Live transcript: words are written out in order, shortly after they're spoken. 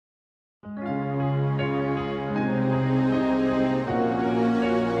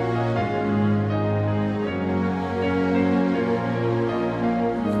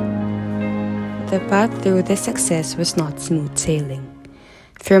the path through this success was not smooth sailing.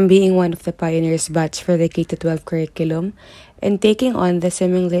 From being one of the pioneers batch for the K-12 curriculum and taking on the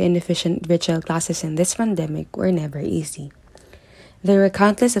seemingly inefficient virtual classes in this pandemic were never easy. There were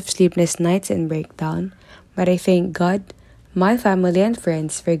countless of sleepless nights and breakdown, but I thank God, my family and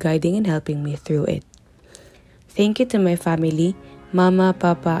friends for guiding and helping me through it. Thank you to my family, Mama,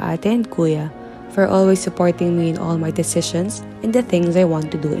 Papa, Ate, and Kuya, for always supporting me in all my decisions and the things I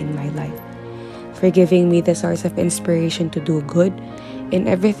want to do in my life. For giving me the source of inspiration to do good in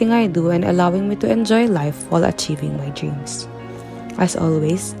everything I do and allowing me to enjoy life while achieving my dreams. As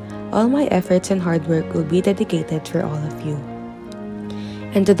always, all my efforts and hard work will be dedicated for all of you.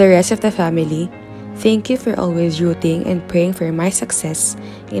 And to the rest of the family, thank you for always rooting and praying for my success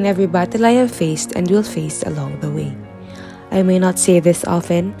in every battle I have faced and will face along the way. I may not say this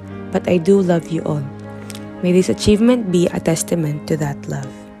often, but I do love you all. May this achievement be a testament to that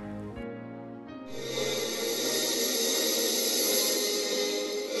love.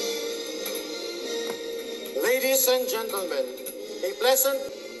 Ladies and gentlemen, a pleasant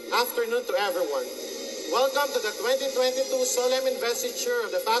afternoon to everyone. Welcome to the 2022 Solemn Investiture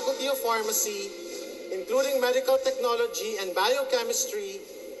of the Faculty of Pharmacy, including Medical Technology and Biochemistry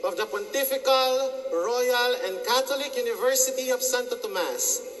of the Pontifical, Royal, and Catholic University of Santo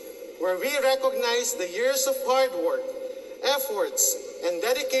Tomas, where we recognize the years of hard work, efforts, and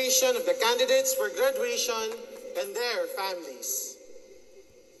dedication of the candidates for graduation and their families.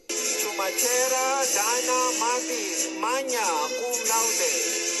 Chumacera, Danna, Matic, Magna,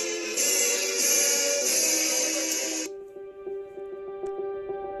 Laude.